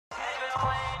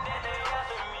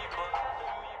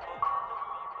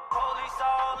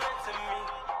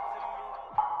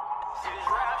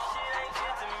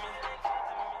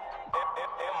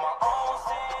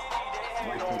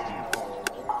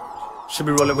Should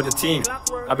be rolling with the team.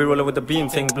 I be rolling with the beam.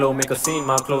 Ting blow, make a scene.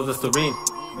 My clothes Listerine.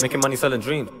 Making money selling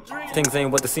dreams. Things ain't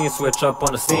what the scene. Switch up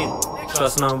on the scene.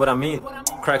 Trust none what I mean.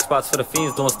 Crack spots for the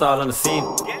fiends. Don't style on the scene.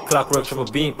 Clockwork triple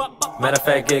beam. Matter of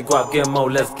fact, get guap, get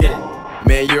more. Let's get it.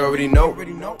 Man, you already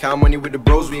know. Count money with the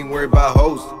bros, we ain't worried about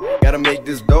hoes. Gotta make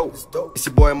this dope. It's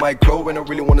your boy Micro, and I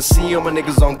really wanna see all my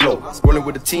niggas on glow. Rolling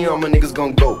with the team, all my niggas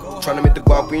gon' go. Tryna make the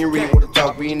guap, we ain't really wanna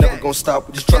talk. We ain't never gon' stop,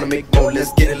 we just tryna make more.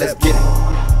 Let's get it, let's get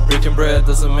it. Breaking bread,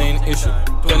 that's the main issue.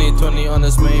 2020 on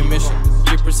this main mission.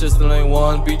 Keep persistent like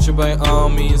one, beat you by all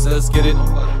means, let's get it.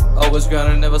 Always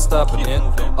grinding, never stopping it.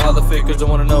 All the fakers don't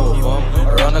wanna know if I'm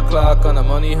around the clock on a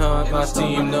money hunt. My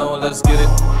team know, let's get it.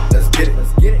 Let's get it,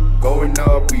 let's get it. Going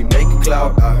up, we make it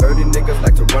cloud. I heard the niggas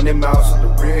like to run their mouths. So the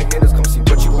real hitters come see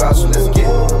what you out, so let's get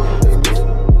it.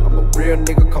 I'm a real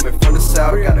nigga coming from the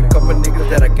south. Got a couple niggas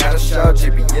that I gotta shout.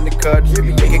 JB in the cut,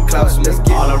 JB make it cloud, so let's get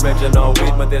it. All original,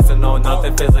 weed medicinal,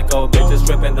 nothing physical. Bitches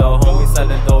stripping though, homies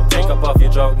selling dope. Take up off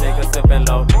your joke, niggas sipping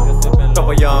low.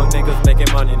 Couple young niggas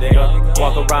making money, nigga.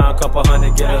 Walk around, couple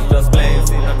hundred, get us just playing.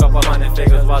 Seen a couple hundred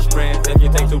figures, watch brains. If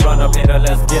you think to run up here,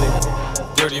 let's get it.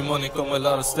 Dirty money come with a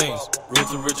lot of stains.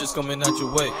 Roads of riches coming at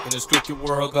your way. In this crooked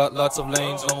world, got lots of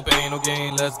lanes. No pain, no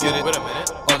gain, let's get it. Wait a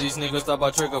minute. All these niggas stop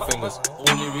by trigger fingers.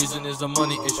 Only reason is the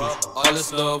money issues. All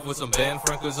this love with some band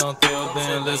frankers until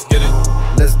then, let's get it.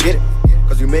 Let's get it.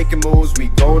 Cause we making moves, we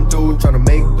gon' do. Tryna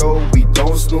make dough, we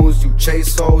don't snooze. You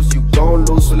chase hoes, you gon'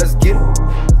 lose, so let's get it.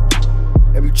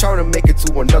 And we tryna make it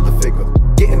to another figure.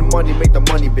 Getting money, make the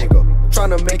money bigger.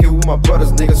 Tryna make it with my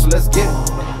brothers, nigga, so let's get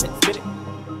it.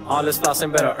 All this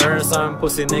flossing better earn some.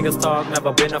 Pussy niggas talk,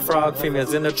 never been a frog.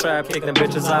 Females in the trap, kick them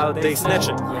bitches out, they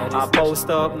snitching. I post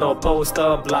up, no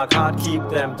poster. Block hot, keep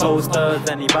them toasters.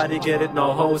 Anybody get it,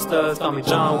 no hosters. Call me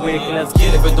John Wick, let's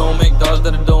get it. If it don't make dollars,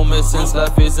 then it don't make sense.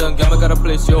 Life is young, gamma, gotta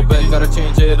place your bet. Gotta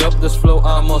change it up, this flow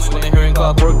I must. When they hearing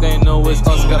Clockwork, they know it's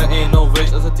us. Gotta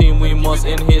innovate, as a team we must.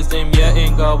 In his name, yeah,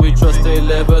 in God we trust. They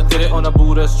never did it on a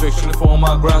Buddha strictly for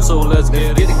my grind, so let's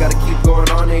get it. Gotta keep going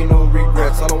on, ain't no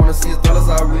regrets. All I wanna see is dollars,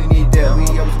 I really need that.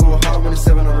 We always going hard when it's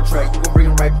 7 on the track.